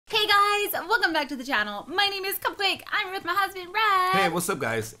guys, welcome back to the channel. My name is Cupquake. I'm with my husband Red. Hey, what's up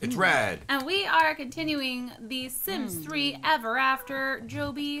guys? It's Red. And we are continuing the Sims 3 Ever After.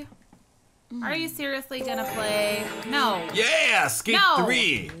 Joby, are you seriously gonna play? No. Yeah, Skate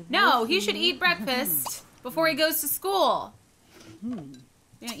 3. No, he should eat breakfast before he goes to school. You're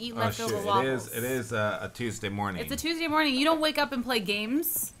gonna eat leftover waffles. It is a Tuesday morning. It's a Tuesday morning. You don't wake up and play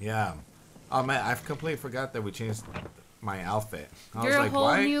games. Yeah. Oh man, I've completely forgot that we changed my outfit. You're a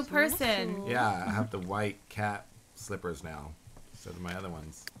whole new person. Yeah, I have the white cat slippers now instead of my other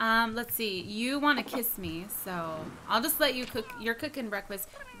ones. Let's see. You want to kiss me, so I'll just let you cook. You're cooking breakfast.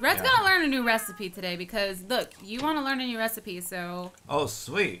 Red's gonna learn a new recipe today because look, you want to learn a new recipe, so. Oh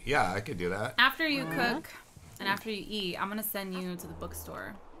sweet, yeah, I could do that. After you cook and after you eat, I'm gonna send you to the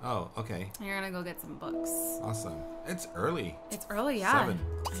bookstore. Oh, okay. And you're gonna go get some books. Awesome. It's early. It's early, yeah. 7.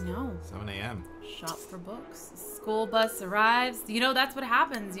 I know. 7 a.m. Shop for books. School bus arrives. You know, that's what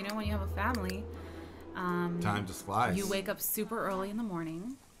happens, you know, when you have a family. Time just flies. You wake up super early in the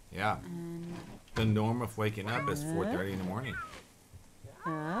morning. Yeah. And the norm of waking up is 4:30 in the morning.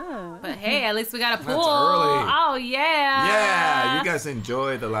 But hey, at least we got a pool. That's early. Oh, yeah. Yeah, you guys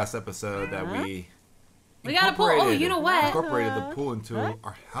enjoyed the last episode that we got a pool. Oh, you know what? Incorporated the pool into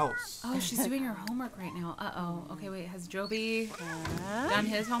our house. Oh, she's doing her homework right now. Uh-oh. Okay, wait. Has Joby done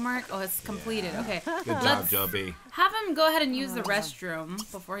his homework? Oh, it's completed. Okay. Good job, Joby. Have him go ahead and use the restroom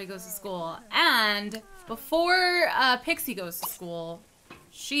before he goes to school. And before Pixie goes to school,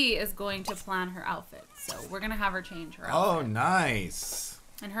 she is going to plan her outfit. So we're going to have her change her outfit. Oh, nice.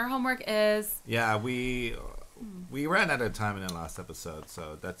 And her homework is... Yeah, we ran out of time in the last episode,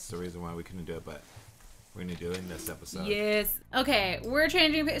 so that's the reason why we couldn't do it, but... we're gonna do it in this episode. Yes. Okay, we're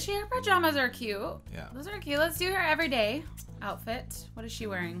changing. Her pajamas are cute. Yeah. Those are cute. Let's do her everyday outfit. What is she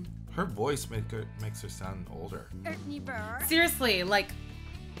wearing? Her voice makes her sound older. Seriously, like,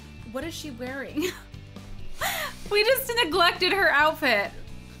 what is she wearing? We just neglected her outfit.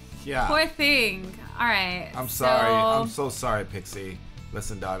 Yeah. Poor thing. All right. I'm sorry. I'm so sorry, Pixie.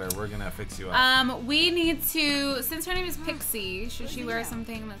 Listen, daughter, we're gonna fix you up. We need to, since her name is Pixie, should she wear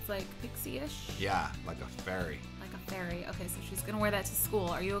something that's like Pixie-ish? Yeah, like a fairy. Like a fairy. Okay, so she's gonna wear that to school.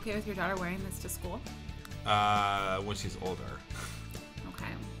 Are you okay with your daughter wearing this to school? When she's older.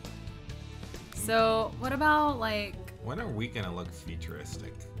 Okay. So, what about like... when are we gonna look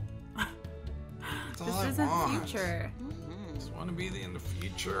futuristic? This isn't future. I just want to be in the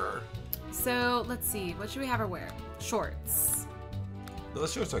future. So, let's see. What should we have her wear? Shorts.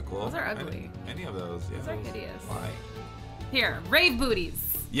 Those shorts are cool. Those are ugly. Any of those, yeah. Those are hideous. Why? Here, rave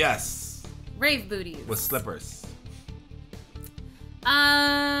booties. Yes. Rave booties. With slippers.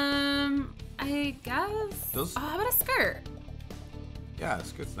 I guess. Those. Oh, how about a skirt? Yeah, a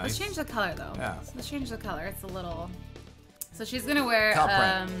skirt's nice. Let's change the color though. Yeah. Let's change the color. It's a little. So she's gonna wear Cow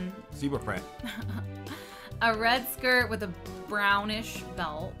print. Zebra print. a red skirt with a brownish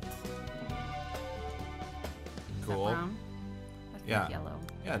belt. Cool. Is that brown? Yeah. Yellow.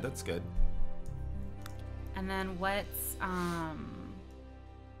 Yeah, that's good. And then what's let's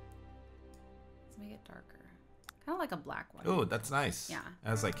make it darker. Kind of like a black one. Oh, that's nice. Yeah. It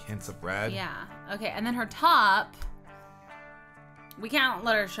has like hints of red. Yeah. Okay, and then her top, we can't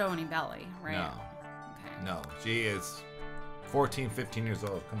let her show any belly, right? No. Okay. No. She is 14, 15 years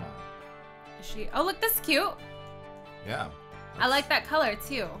old. Come on. Is she? Oh, look, this is cute. Yeah. I like that color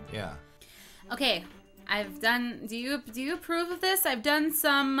too. Yeah. Okay. I've done, do you approve of this? I've done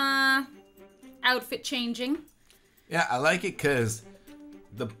some outfit changing. Yeah, I like it because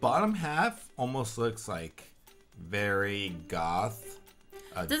the bottom half almost looks like very goth.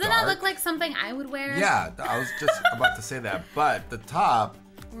 Doesn't that look like something I would wear? Yeah, I was just about to say that. But the top,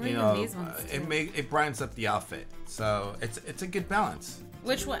 you know, these ones it brightens up the outfit. So it's a good balance.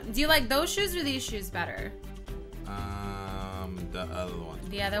 Which one? Do you like those shoes or these shoes better? The other one.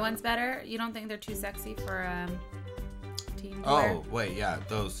 The other one's better? You don't think they're too sexy for teen to Oh, wear? wait, yeah,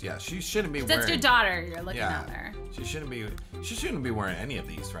 those, yeah. She shouldn't be wearing... That's your daughter you're looking at there. She shouldn't be wearing any of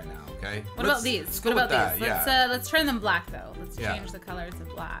these right now, okay? What about these? Let's go what about with these? that, Let's let's turn them black though. Let's change the color to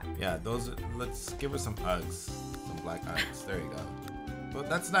black. Yeah, those, let's give her some Uggs. Some black Uggs. There you go. Well,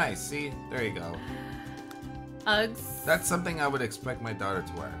 that's nice. See? There you go. Uggs? That's something I would expect my daughter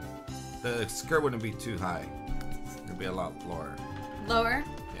to wear. The skirt wouldn't be too high. It'd be a lot lower. Lower?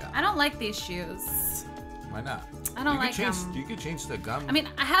 Yeah. I don't like these shoes. Why not? I don't like them. You could change the gum. I mean,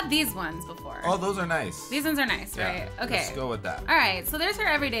 I had these ones before. Oh, those are nice. These ones are nice, right? Okay. Let's go with that. All right, so there's her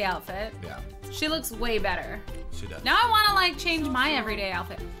everyday outfit. Yeah. She looks way better. She does. Now I want to like change my everyday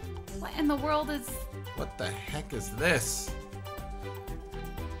outfit. What in the world is... What the heck is this?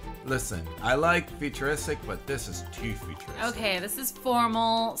 Listen, I like futuristic, but this is too futuristic. Okay, this is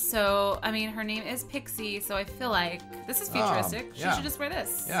formal. So, I mean, her name is Pixie, so I feel like this is futuristic. Yeah. She should just wear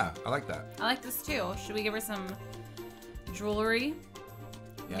this. Yeah, I like that. I like this too. Should we give her some jewelry?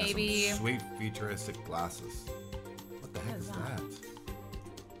 Yeah, Maybe some sweet futuristic glasses. What the heck is that?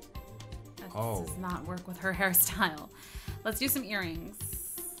 That Oh. does not work with her hairstyle. Let's do some earrings.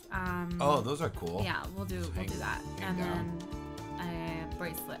 Oh, those are cool. Yeah, we'll do that, and then a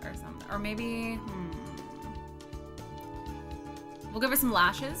bracelet or something, or maybe we'll give her some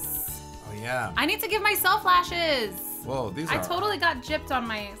lashes. Oh yeah. I need to give myself lashes. Whoa, these are. I totally got gypped on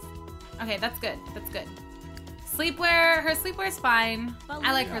my. Okay, that's good. That's good. Sleepwear. Her sleepwear is fine.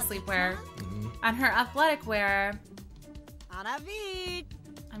 I like her sleepwear. And her athletic wear. I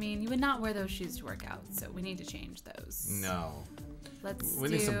mean, you would not wear those shoes to work out, so we need to change those. No. We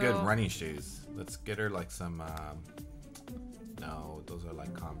need some good running shoes. Let's get her like some. No, those are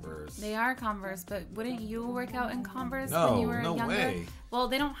like Converse. They are Converse, but wouldn't you work out in Converse No, when you were no younger? way. Well,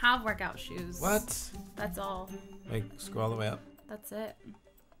 they don't have workout shoes. What? That's all. Like, scroll all the way up. That's it.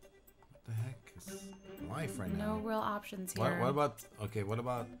 What the heck is life right now? No real options here. What about? Okay, what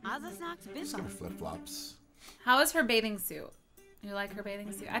about? Let's give her flip flops. How is her bathing suit? You like her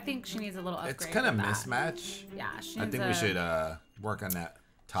bathing suit? I think she needs a little upgrade. It's kind of with that. mismatch. Yeah, she I needs think we should work on that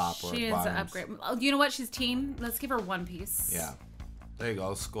top or she needs bottoms. to upgrade. Oh, you know what? She's teen. Let's give her one piece. Yeah. There you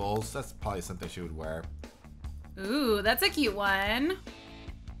go. Skulls. That's probably something she would wear. Ooh, that's a cute one.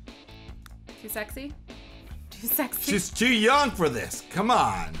 Too sexy? Too sexy? She's too young for this. Come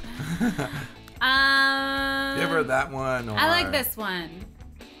on. Give her that one. Or... I like this one.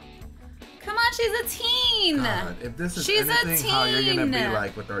 Come on, she's a teen. God, if this is She's anything how you're gonna be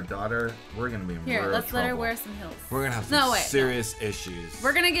like with our daughter, we're gonna be in Here, real let's trouble. let her wear some heels. We're gonna have some serious issues.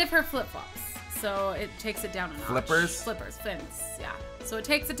 We're gonna give her flip-flops, so it takes it down a notch. Flippers? Flippers, fins, yeah. So it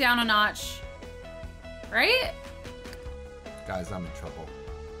takes it down a notch, right? Guys, I'm in trouble.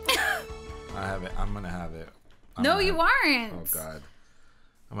 I have it. I'm gonna have it. No, you aren't. Oh God.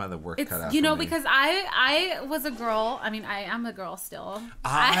 I'm gonna have the work cut out. You know, for me. because I was a girl. I mean, I am a girl still.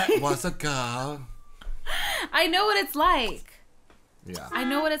 I was a girl. I know what it's like. Yeah. I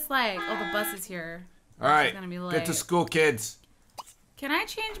know what it's like. Oh, the bus is here. All right. Gonna be late. Get to school, kids. Can I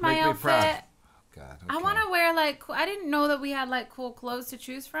change my Make me outfit? proud. God. Okay. I want to wear like. I didn't know that we had like cool clothes to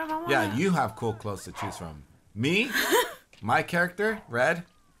choose from. Yeah, you have cool clothes to choose from. Me, my character, Red,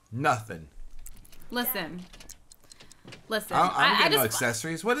 nothing. Listen. I'm getting no just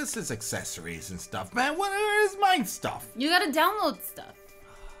accessories. What is this accessories and stuff, man? Where is my stuff? You gotta download stuff.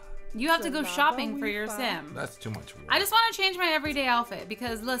 You have to go shopping for your sim. That's too much work. I just want to change my everyday outfit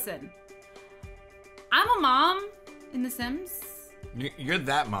because listen, I'm a mom in The Sims. You're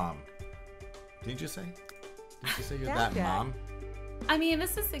that mom. Didn't you say? Didn't you say you're that mom? I mean,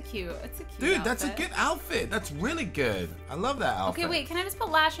 this is cute. It's a cute Dude, outfit. that's a good outfit. That's really good. I love that outfit. Okay, wait. Can I just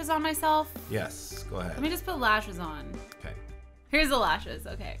put lashes on myself? Yes, go ahead. Let me just put lashes on. Okay. Here's the lashes.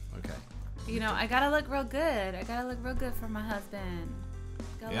 Okay. Okay. You know, I gotta look real good. I gotta look real good for my husband.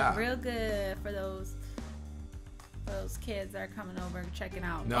 Gotta look real good for those kids that are coming over checking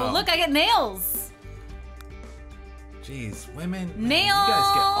out. No. Oh, look, I get nails. Jeez, women. Nails. Man, you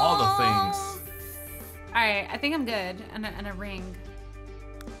guys get all the things. All right, I think I'm good. And a ring.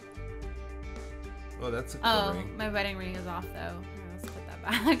 Oh, that's a cool ring. My wedding ring is off though. Let's put that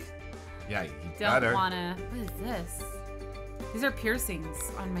back. Yeah, you got her. Don't wanna. What is this? These are piercings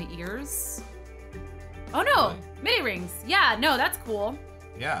on my ears. Oh no, Really? mini rings. Yeah, no, that's cool.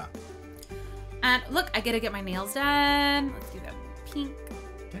 Yeah. And look, I get to get my nails done. Let's do them pink.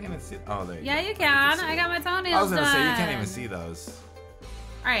 Can't even see. Oh, there you go. Yeah, you can. I got my toenails done. I was gonna say you can't even see those.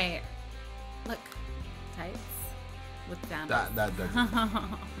 All right. Look, tights with sandals. That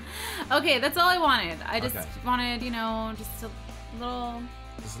doesn't. Okay, that's all I wanted. I just Okay. wanted, you know, just a little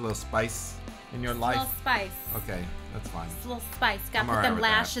spice in your life. little spice. Okay, that's fine. Just a little spice. Gotta I'm put alright them with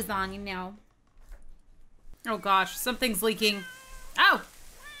that. lashes on, you know. Oh gosh, something's leaking. Oh!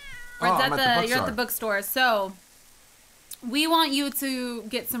 Oh, I'm at the You're at the bookstore. bookstore. So, we want you to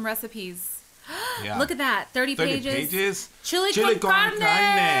get some recipes. Yeah. Look at that. 30 pages. Chili Chili con carne.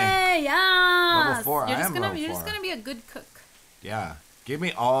 carne. Yes. Level 4. You're I just am gonna, level You're 4. just gonna be a good cook. Yeah. Give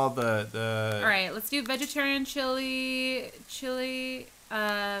me all the. All right, let's do vegetarian chili,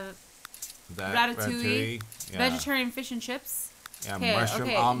 ratatouille, Yeah. vegetarian fish and chips. Yeah,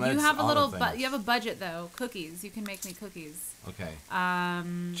 mushroom omelets. You have a all little, the things. you have a budget though. Cookies. You can make me cookies. Okay.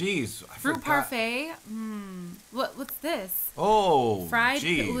 Jeez, I fruit forgot. parfait. What's this? Oh, Fried.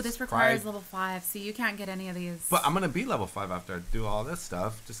 Geez. Ooh, this requires Fried. level 5. See, you can't get any of these. But I'm gonna be level 5 after I do all this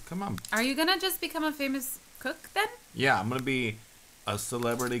stuff. Just come on. Are you gonna just become a famous cook then? Yeah, I'm gonna be A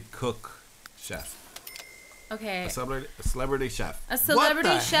celebrity cook chef. Okay. A celebrity chef. A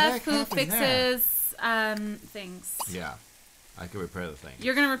celebrity chef who happened there? fixes things. Yeah. I can repair the thing.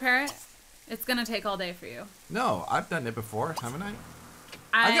 You're gonna repair it? It's gonna take all day for you. No, I've done it before, haven't I?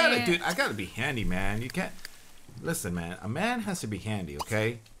 I gotta be handy, man. You can't. Listen, man. A man has to be handy,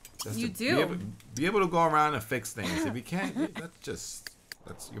 okay? You do. Be able to go around and fix things. If you can't, that's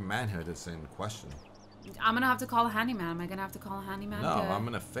your manhood is in question. I'm gonna have to call a handyman. Am I gonna have to call a handyman? No, I'm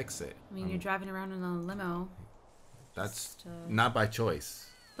gonna fix it. I mean, you're driving around in a limo. That's not by choice.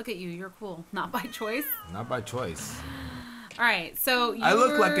 Look at you. You're cool. Not by choice. Not by choice. All right. So I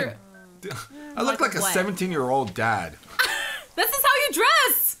look like a 17-year-old dad. This is how you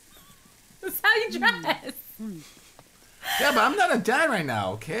dress. This is how you dress. Yeah, but I'm not a dad right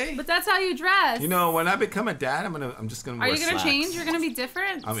now, okay? But that's how you dress. You know, when I become a dad, I'm just gonna wear slacks. Are you gonna change? You're gonna be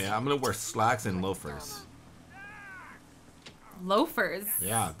different? I mean, I'm gonna wear slacks and loafers. Loafers?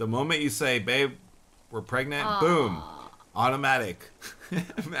 Yeah, the moment you say, babe, we're pregnant, boom. Automatic.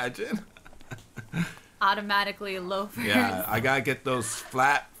 Imagine. Automatically loafers. Yeah, I gotta get those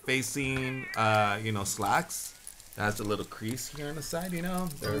flat facing, slacks. That has a little crease here on the side, you know?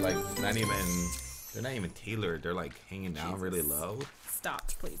 They're like not even tailored. They're like hanging down really low. Stop,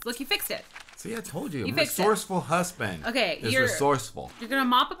 please. Look, you fixed it. See, I told you. You I'm fixed resourceful husband. Okay, you're resourceful. You're gonna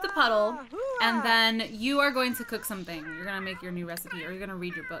mop up the puddle, and then you are going to cook something. You're gonna make your new recipe, or you're gonna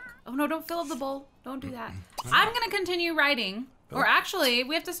read your book. Oh no! Don't fill up the bowl. Don't do that. I'm gonna continue writing, or actually,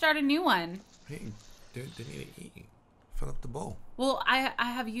 we have to start a new one. Hey, they need to eat. Fill up the bowl. Well, I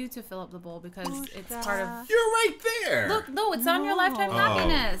have you to fill up the bowl because it's part of. You're right there. Look, no, it's on your lifetime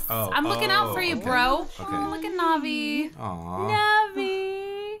happiness. I'm looking out for you, bro. Okay. Oh, look at Navi. Aww.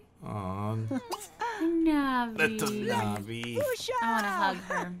 Navi. Aww. Navi. Little Navi. I want to hug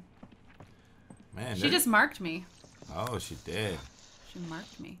her. Man, She just marked me. Oh, she did. She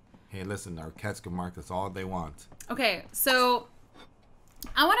marked me. Hey, listen, our cats can mark us all they want. Okay, so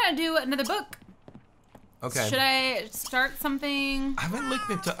I want to do another book. Okay. Should I start something? I haven't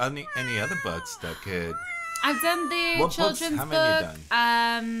looked into any other books that could. I've done the What children's books? How book.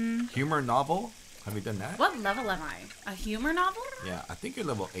 many you done? Humor novel? Have you done that? What level am I? A humor novel? Yeah, I think you're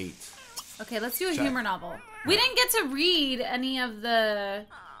level 8. Okay, let's do a humor novel. We didn't get to read any of the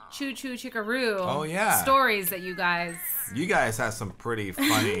Choo Choo Chickaroo stories that you guys. You guys have some pretty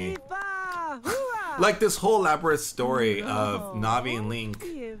funny. Like this whole elaborate story of Navi and Link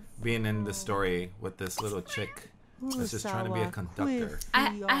being in the story with this little chick that's just trying to be a conductor.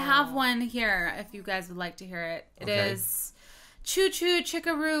 I have one here if you guys would like to hear it. It is Choo Choo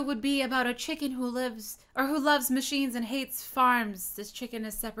Chickaroo would be about a chicken who loves machines and hates farms. This chicken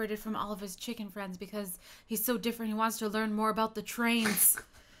is separated from all of his chicken friends because he's so different. He wants to learn more about the trains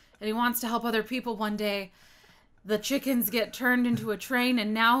and he wants to help other people one day. The chickens get turned into a train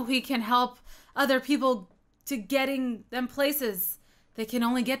and now he can help other people to getting them places they can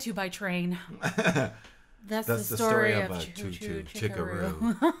only get to by train. That's the story of Choo Choo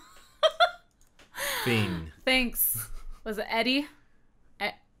Chickaroo. Fiend. Thanks. Was it Eddie?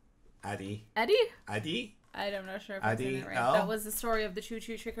 Eddie? I'm not sure if I'm saying it right. L? That was the story of the Choo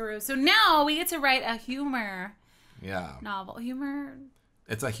Choo Chickaroo. So now we get to write a humor novel. Humor?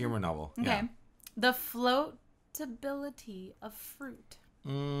 It's a humor novel. Okay. Yeah. The floatability of fruit.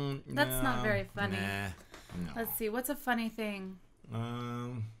 That's not very funny. No. Let's see. What's a funny thing?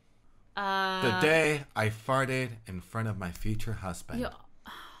 The day I farted in front of my future husband.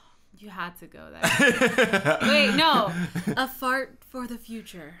 You had to go there. Wait, no. A fart for the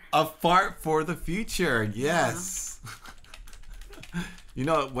future. A fart for the future. Yes. Yeah. You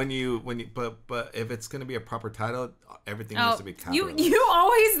know but if it's gonna be a proper title, everything needs to be capitalized. You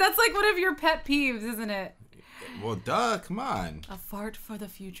always, that's like one of your pet peeves, isn't it? Well, duh. Come on. A fart for the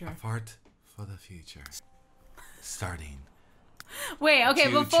future. A fart for the future. Starting. Wait,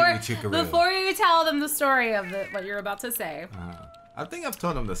 okay. Chickaroo. Before you tell them the story of what you're about to say. I think I've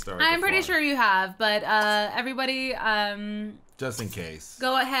told them the story. I'm pretty sure you have, but everybody, just in case,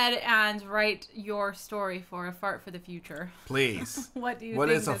 go ahead and write your story for a fart for the future. Please. What do you what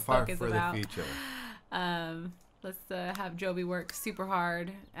think is a this fart book is for about? the future? Let's have Joby work super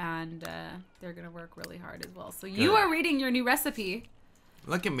hard, and they're gonna work really hard as well. So you are reading your new recipe.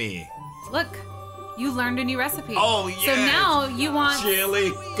 Look at me. Look. You learned a new recipe. Oh, yeah. So now you want...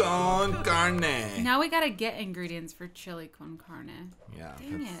 Chili con carne. Now we gotta get ingredients for chili con carne. Yeah.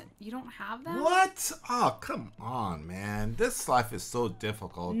 Dang it. You don't have that? What? Oh, come on, man. This life is so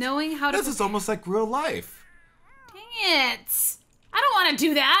difficult. Knowing how to... This is almost like real life. Dang it. I don't want to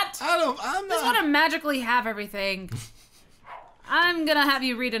do that. I'm not... I just want to magically have everything. I'm gonna have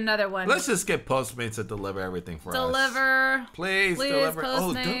you read another one. Let's just get Postmates to deliver everything for us. Please deliver.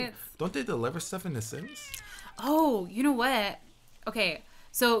 Postmates. Oh, don't they deliver stuff in The Sims? Oh, you know what? Okay,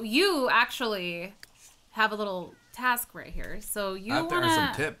 so you actually have a little task right here. So you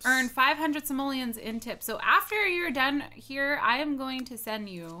want to earn 500 simoleons in tips. So after you're done here, I am going to send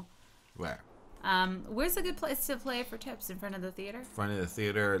you. Where? Where's a good place to play for tips? In front of the theater? In front of the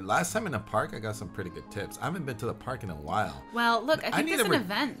theater. Last time in the park, I got some pretty good tips. I haven't been to the park in a while. Well, look, I think there's an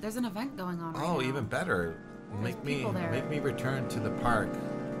event. There's an event going on right now. Oh, even better. Make me return to the park.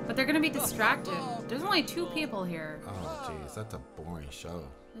 But they're gonna be distracted. There's only 2 people here. Oh, jeez, that's a boring show.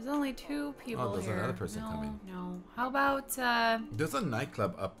 There's only 2 people here. Oh, there's another person coming. No. How about? There's a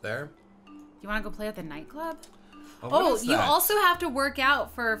nightclub up there. You want to go play at the nightclub? Oh, you also have to work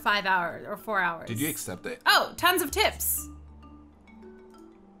out for 5 hours or 4 hours. Did you accept it? Oh, tons of tips.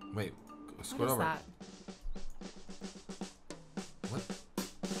 Wait, scroll over. That? What?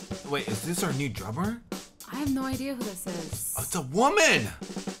 Wait, is this our new drummer? I have no idea who this is. Oh, it's a woman!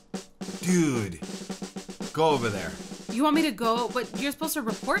 Dude, go over there. You want me to go, but you're supposed to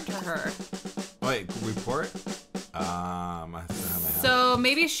report to her. Wait, report? So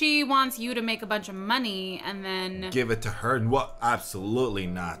maybe she wants you to make a bunch of money and then... Give it to her? What? Absolutely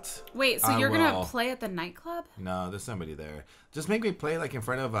not. Wait, so you're going to play at the nightclub? No, there's somebody there. Just make me play like in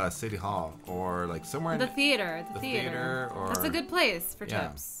front of City Hall or like somewhere in... The theater. The theater. Or... That's a good place for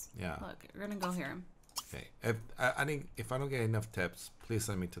tips. Yeah. Look, we're going to go here. Okay. If I don't get enough tips, please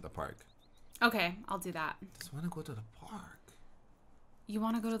send me to the park. Okay, I'll do that. I just want to go to the park. You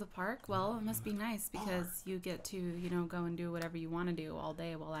want to go to the park? Well, it must be nice because you get to, go and do whatever you want to do all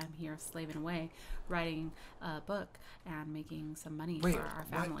day while I'm here slaving away, writing a book and making some money for our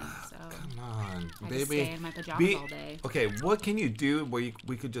family. So come on, I baby. Just stay in my pajamas all day. Okay, what can you do where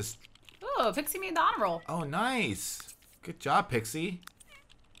we could just... Oh, Pixie made the honor roll. Oh, nice. Good job, Pixie.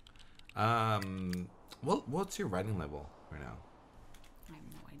 What's your writing level right now? I have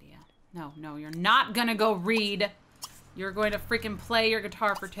no idea. No, you're not gonna go read. You're going to freaking play your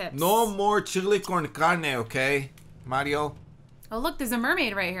guitar for tips. No more chili con carne, okay, Mario? Oh, look, there's a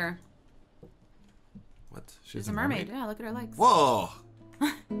mermaid right here. What? She's a mermaid. Yeah, look at her legs. Whoa!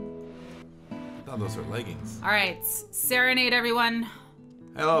 I thought those were leggings. All right, serenade everyone.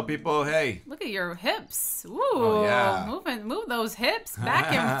 Hello, people. Hey. Look at your hips. Ooh, oh, yeah. Move those hips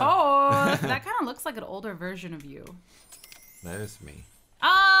back and forth. That kind of looks like an older version of you. That is me.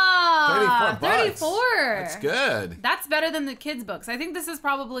 Ah, 34. That's good. That's better than the kids' books. I think this is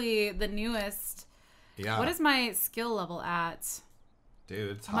probably the newest. Yeah. What is my skill level at?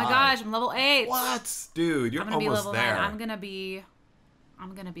 Dude, it's high. Oh my gosh, I'm level 8. What? Dude, you're almost level there. 9. I'm gonna be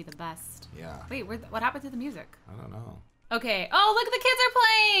the best. Yeah. Wait, what happened to the music? I don't know. Okay. Oh, look, the kids are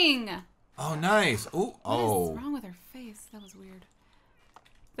playing. Oh, nice. Ooh, What is wrong with her face? That was weird.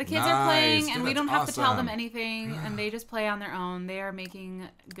 The kids are playing, and we don't have to tell them anything, and they just play on their own. They are making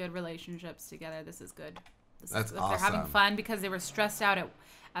good relationships together. This is good. That's awesome. They're having fun because they were stressed out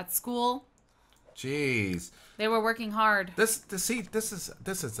at school. Jeez. They were working hard. This is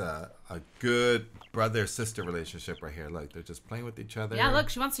a good brother-sister relationship right here. Like, they're just playing with each other. Yeah, look,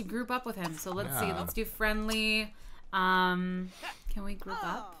 she wants to group up with him. So let's see. Let's do friendly. Can we group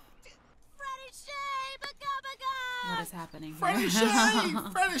up? What is happening here?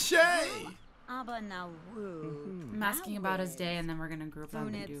 Freddy Shay! I'm asking about his day, and then we're gonna group up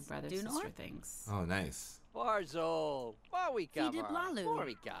and do brother-sister things. Oh, nice.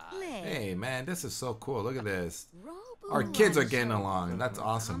 Hey, man, this is so cool. Look at this. Our kids are getting along. That's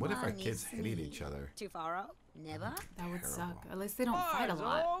awesome. What if our kids hated each other? That would suck. At least they don't fight a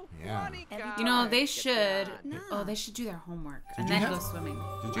lot. Yeah. They should. Oh, they should do their homework and then go swimming.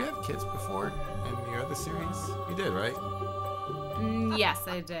 Did you have kids before in your other series? You did, right? Yes,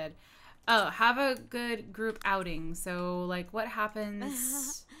 I did. Oh, have a good group outing. So, like, what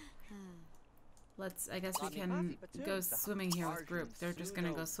happens? I guess we can go swimming here with group. They're just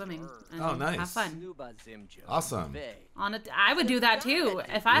gonna go swimming and nice. have fun. Awesome. I would do that too.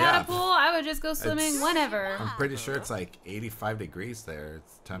 If I had a pool, I would just go swimming whenever. I'm pretty sure it's like 85 degrees there.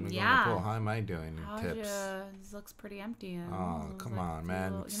 It's time to go in the pool. How am I doing? Tips. This looks pretty empty. Oh, come on,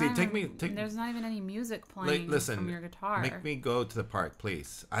 man. See, there's not even any music playing from your guitar. Make me go to the park,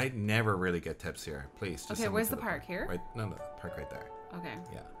 please. I never really get tips here. Please. Just where's the park? Here? Right. No, the park right there. Okay.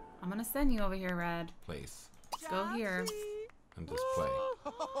 Yeah. I'm gonna send you over here, Red. Please. Let's go here. And just play.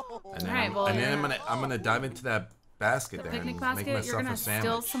 And then, Alright, well, and then I'm gonna dive into that basket there picnic and basket? make myself You're gonna a sandwich.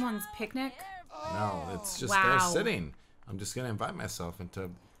 steal someone's picnic? No, it's just there sitting. I'm just gonna invite myself into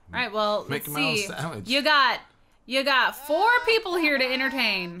Alright, well, making let's see. my own sandwich. You got 4 people here to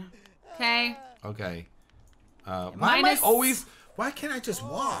entertain. Okay? Okay. Why am I always Why can't I just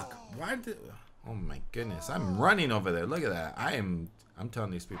walk? Why did... Oh my goodness, I'm running over there. Look at that. I'm telling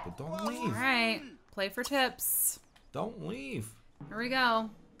these people, don't leave. All right, play for tips. Don't leave. Here we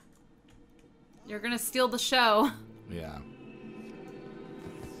go. You're gonna steal the show. Yeah.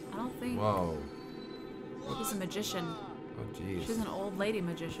 I don't think. Whoa. She's a magician. Oh jeez. She's an old lady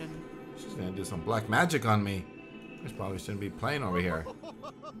magician. She's gonna do some black magic on me. I probably shouldn't be playing over here. Well,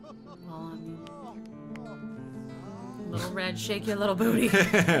 I mean, little red, shake your little booty.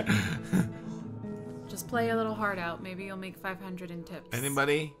 Just play your little heart out. Maybe you'll make 500 in tips.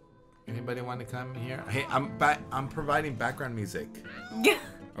 Anybody want to come here? Hey, I'm providing background music.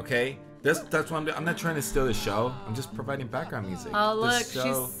 Okay, that's what I'm not trying to steal the show. I'm just providing background music. Oh look,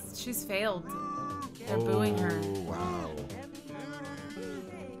 she's failed. They're booing her. Wow.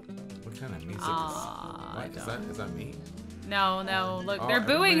 What kind of music is that me? No, look, they're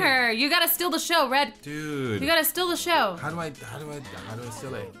booing her. You gotta steal the show, Red. Dude. You gotta steal the show. How do I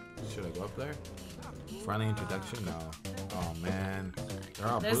steal it? Should I go up there? Friendly introduction? No. Oh man. They're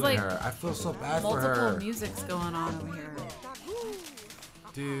all booing like her. I feel so bad for her. Multiple music's going on over here.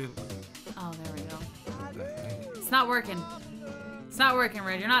 Dude. Oh, there we go. What the heck? It's not working. It's not working,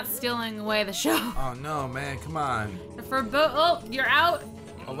 Red. You're not stealing away the show. Oh no, man, come on. Oh, you're out.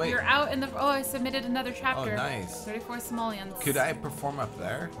 Oh wait. You're out in the. Oh, I submitted another chapter. Oh, nice. 34 simoleons. Could I perform up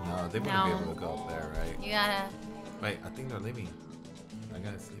there? No, they wouldn't be able to go up there, right? You gotta. Wait, I think they're leaving. I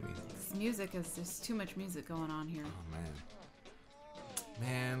gotta see me. This music is there's too much music going on here. Oh man.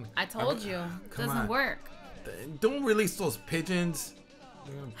 Man. I told you, it doesn't on. work. Don't release those pigeons.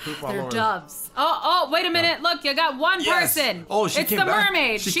 They're gonna poop all They're over. doves. Oh, wait a minute. Look, you got one person. Oh, she it's came the back.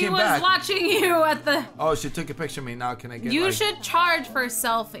 mermaid. She She came was back. watching you at the. Oh, she took a picture of me. Now can I get You like... should charge for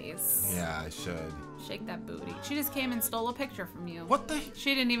selfies. Yeah, I should. Shake that booty. She just came and stole a picture from you. What the?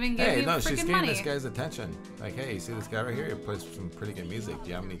 She didn't even give you she's freaking getting money. this guy's attention. Like, hey, you see this guy right here? He plays some pretty good music. Do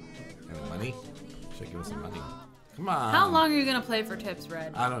you have any money? Should give us some money. Come on. How long are you gonna play for tips,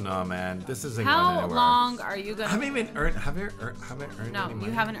 Red? I don't know, man. This isn't going How anywhere. long are you gonna? I haven't even earned. Haven't earned No, any money.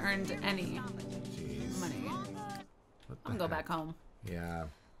 you haven't earned any Jeez. money. What I'm gonna go back home. Yeah.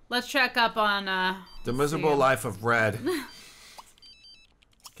 Let's check up on The miserable life of Red.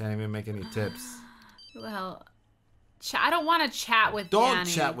 Can't even make any tips. Who the hell? I don't want to chat with Don't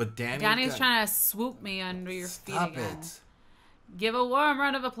Danny. chat with Danny. Danny's trying to swoop me under your feet Stop again. it. Give a warm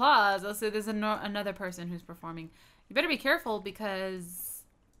round of applause. I'll say there's another person who's performing. You better be careful because,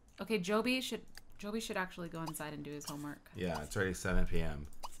 okay, Joby should actually go inside and do his homework. Yeah, it's already 7 p.m.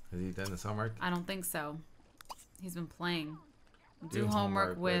 Has he done his homework? I don't think so. He's been playing. Do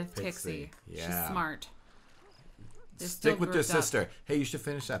homework with Pixie. Yeah. She's smart. Stick with your sister. Hey, you should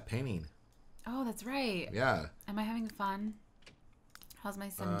finish that painting. Oh, that's right. Yeah. Am I having fun? How's my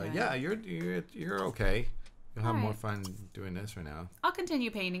sim doing? Yeah, you're okay. You'll have All more right. fun doing this for now. I'll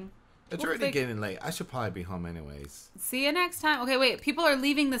continue painting. It's already getting late. I should probably be home anyways. See you next time. Okay, wait. People are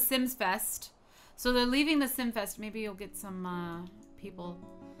leaving the Sims Fest. So they're leaving the Sim Fest. Maybe you'll get some people's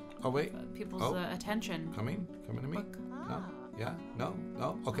attention. Coming to me? Look. No? Yeah? No?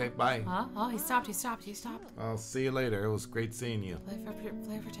 Okay, bye. Huh? Oh, he stopped. I'll see you later. It was great seeing you.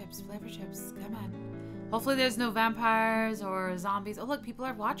 Play for tips. Come on. Hopefully there's no vampires or zombies. Oh, look, people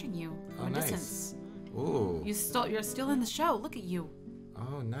are watching you from a nice. distance. Ooh. You're still in the show. Look at you.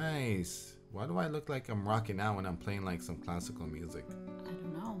 Oh, nice. Why do I look like I'm rocking out when I'm playing like some classical music? I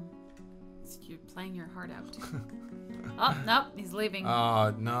don't know. You're playing your heart out. Oh, nope, he's leaving.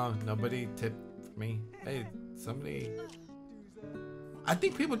 Oh, no. Nobody tipped me. Hey, somebody... I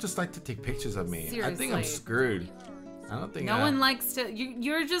think people just like to take pictures of me. Seriously. I think I'm screwed. I don't think no one likes to...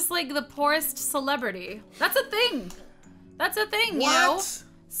 You're just like the poorest celebrity. That's a thing. You know?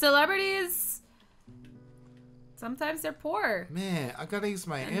 Celebrities... Sometimes they're poor. Man, I gotta use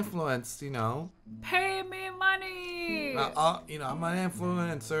my influence, you know. Pay me money. I'm an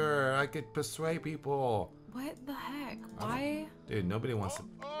influencer. I could persuade people. What the heck? Why? Dude, nobody wants to.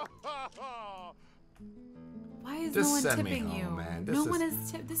 Why is Just no one send me tipping home, you? man. No one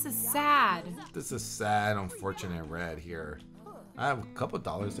is This is sad. This is sad, unfortunate Red here. I have a couple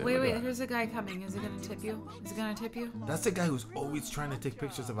dollars there. Wait, there's a guy coming. Is he gonna tip you? That's the guy who's always trying to take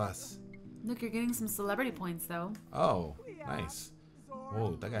pictures of us. Look, you're getting some celebrity points, though. Oh, nice.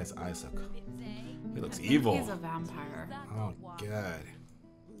 Whoa, that guy's eyes look. He looks I think evil. He's a vampire. Oh, God.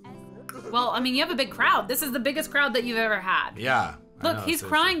 Well, I mean, you have a big crowd. This is the biggest crowd that you've ever had. Yeah. Look, he's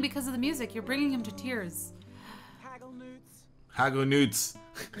crying because of the music. You're bringing him to tears. Haggle Newts.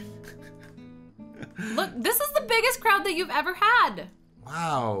 Look, this is the biggest crowd that you've ever had.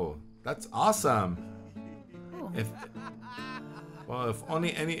 Wow, that's awesome. Ooh. If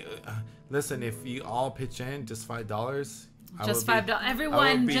only any. Listen, if you all pitch in just $5, Just $5.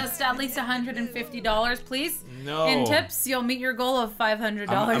 Everyone, just at least $150, please. No. In tips, you'll meet your goal of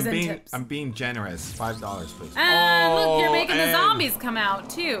 $500 in tips. I'm being generous. $5, please. Look, you're making the zombies come out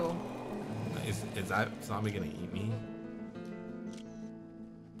too. Is that zombie gonna eat me?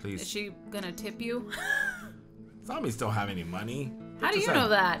 Please. Is she gonna tip you? Zombies don't have any money. How do you know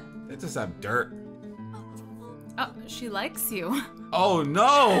that? They just have dirt. Oh, she likes you. Oh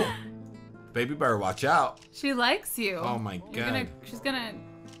no! Baby better watch out. She likes you. Oh my god. She's gonna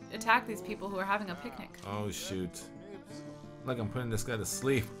attack these people who are having a picnic. Oh shoot. Look, I'm putting this guy to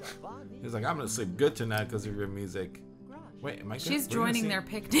sleep. He's like, I'm gonna sleep good tonight because of your music. Wait, am I good? She's joining their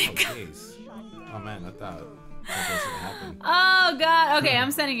picnic. Oh, jeez. Oh man, I thought that was gonna happen. Oh god. Okay,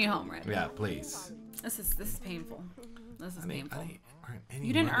 I'm sending you home, right? Yeah, please. This is painful. This is painful. I didn't earn any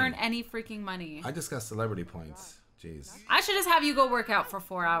You didn't money. earn any freaking money. I just got celebrity points. Jeez. I should just have you go work out for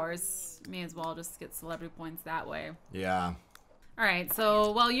 4 hours. May as well just get celebrity points that way. Yeah. All right,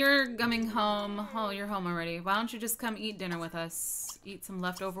 so while you're coming home, oh, you're home already. Why don't you just come eat dinner with us? Eat some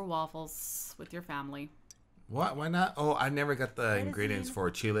leftover waffles with your family. What? Why not? Oh, I never got the ingredients for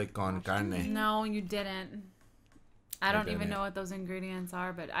chile con carne. No, you didn't. I don't even know what those ingredients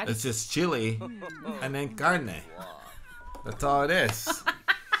are, but It's just chili and then carne. That's all it is.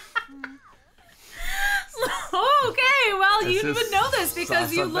 Okay, well, It's you just would know this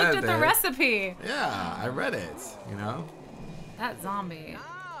because you salsa looked at the verde. recipe. Yeah, I read it. You know. That zombie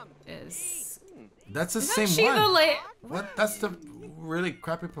is... That's the Isn't same she one. the late... What? That's the really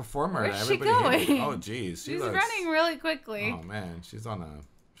crappy performer. Where's that she everybody hated. going? Oh, geez. She's running really quickly. Oh man, she's on a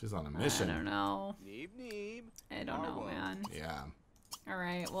mission. I don't know. I don't know, man. Yeah. All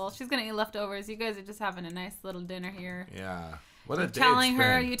right. Well, she's gonna eat leftovers. You guys are just having a nice little dinner here. Yeah. What a day Telling it's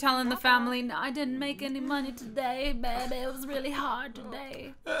her, been. you telling the family, no, I didn't make any money today, baby. It was really hard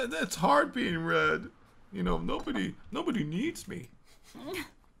today. That's hard being red. You know, nobody needs me.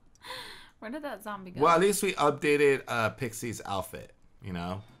 Where did that zombie go? Well, at least we updated Pixie's outfit. You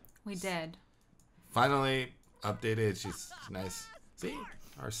know. We did. Finally updated. She's nice. See,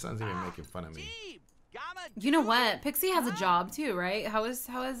 our son's even making fun of me. You know what? Pixie has a job too, right? How is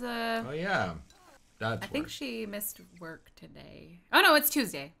Oh yeah. That's I think work. she missed work today. Oh no, it's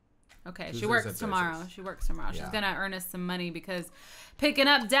Tuesday. Okay, she Tuesdays works and tomorrow. Thursdays. She works tomorrow. Yeah. She's gonna earn us some money because picking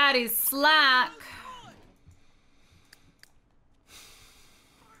up daddy's slack.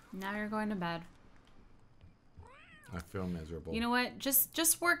 Now you're going to bed. I feel miserable. You know what?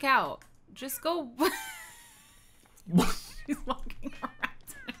 Just work out. Just go. She's walking around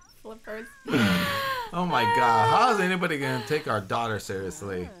in flippers. Oh my god, how is anybody gonna take our daughter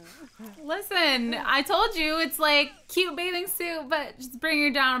seriously? Listen, I told you it's like cute bathing suit, but just bring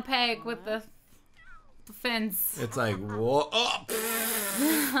her down a peg with the fins. It's like, whoa.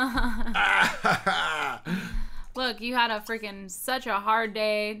 Look, you had such a hard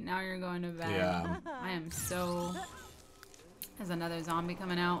day. Now you're going to bed. Yeah. I am so... There's another zombie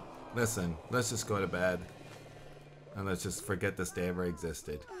coming out. Listen, let's just go to bed. And let's just forget this day ever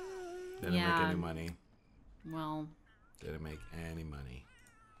existed. Didn't make any money. Well... Didn't make any money.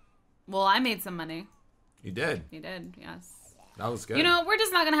 Well, I made some money. You did? You did, yes. That was good. You know, we're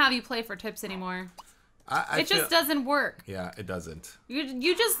just not going to have you play for tips anymore. I It just doesn't work. Yeah, it doesn't.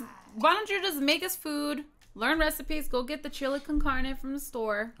 You just... Why don't you just make us food, learn recipes, go get the chili con carne from the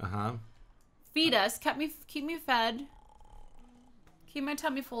store. Uh-huh. Feed us, keep me fed. Keep my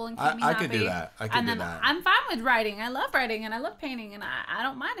tummy full and keep me I happy. could do that. I could do that. I'm fine with writing. I love writing and I love painting and I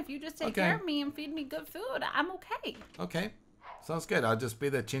don't mind if you just take care of me and feed me good food. I'm okay. Okay. Sounds good. I'll just be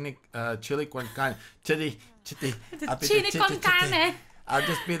the chili con carne. Chili con carne. I'll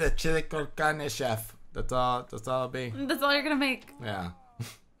just be the chili con carne chef. That's all I'll be. That's all you're gonna make. Yeah.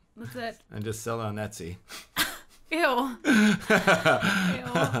 That's it. And just sell it on Etsy. Ew. Ew.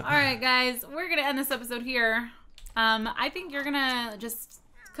 All right, guys. We're gonna end this episode here. I think you're gonna just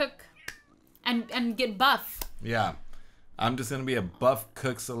cook and get buff. Yeah. I'm just gonna be a buff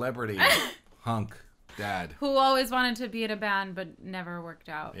cook celebrity hunk dad. Who always wanted to be in a band but never worked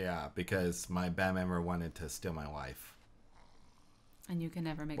out. Yeah, because my band member wanted to steal my wife. And you can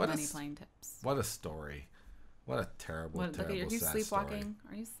never make money playing tips. What a story. What a terrible, Look terrible, at you. Are you sad sleepwalking? story.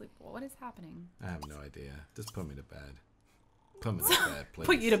 Are you sleep? What is happening? I have no idea. Just put me to bed. Put me to bed, please.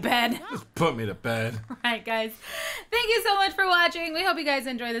 Put you to bed. Just put me to bed. All right, guys. Thank you so much for watching. We hope you guys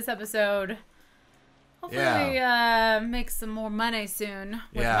enjoy this episode. Hopefully we make some more money soon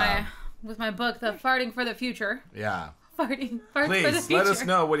with my book, The Farting for the Future. Yeah. Farts for the Please future. let us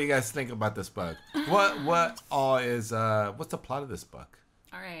know what you guys think about this book. What all is what's the plot of this book?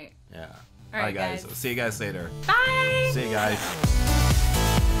 All right. Yeah. All right, guys. guys. See you guys later. Bye. See you guys.